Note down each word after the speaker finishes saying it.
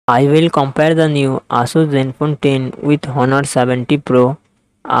I will compare the new Asus Zenfone 10 with Honor 70 Pro.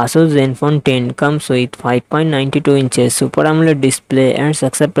 Asus Zenfone 10 comes with 5.92 inches Super AMOLED display and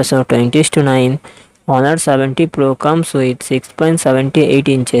success ratio 20:9. Honor 70 Pro comes with 6.78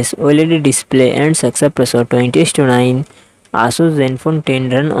 inches OLED display and success ratio 20:9. Asus Zenfone 10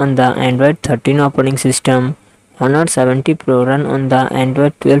 run on the Android 13 operating system. Honor 70 Pro run on the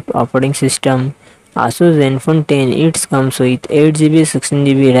Android 12 operating system. Asus Zenfone 10 it comes with 8GB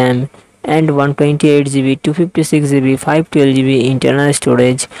 16GB RAM and 128GB 256GB 512GB internal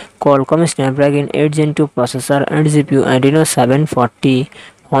storage. Qualcomm Snapdragon 8 Gen 2 processor and GPU Adreno 740.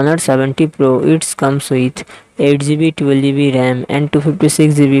 Honor 70 Pro it comes with 8GB 12GB RAM and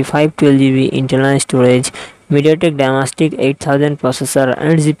 256GB 512GB internal storage. MediaTek Dimensity 8000 processor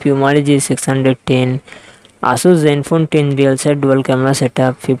and GPU Mali G610. Asus Zenfone 10 real set dual camera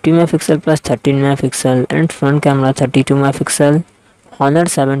setup 50 MP plus 13 MP and front camera 32 MP. Honor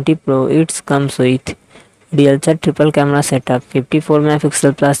 70 Pro it comes with real set triple camera setup 54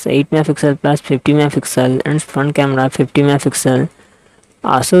 MP plus 8 MP plus 50 MP and front camera 50 MP.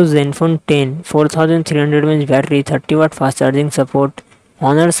 Asus Zenfone 10 4300 mAh battery 30W fast charging support.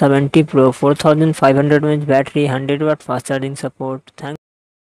 Honor 70 Pro 4500 mAh battery 100W fast charging support. Thanks.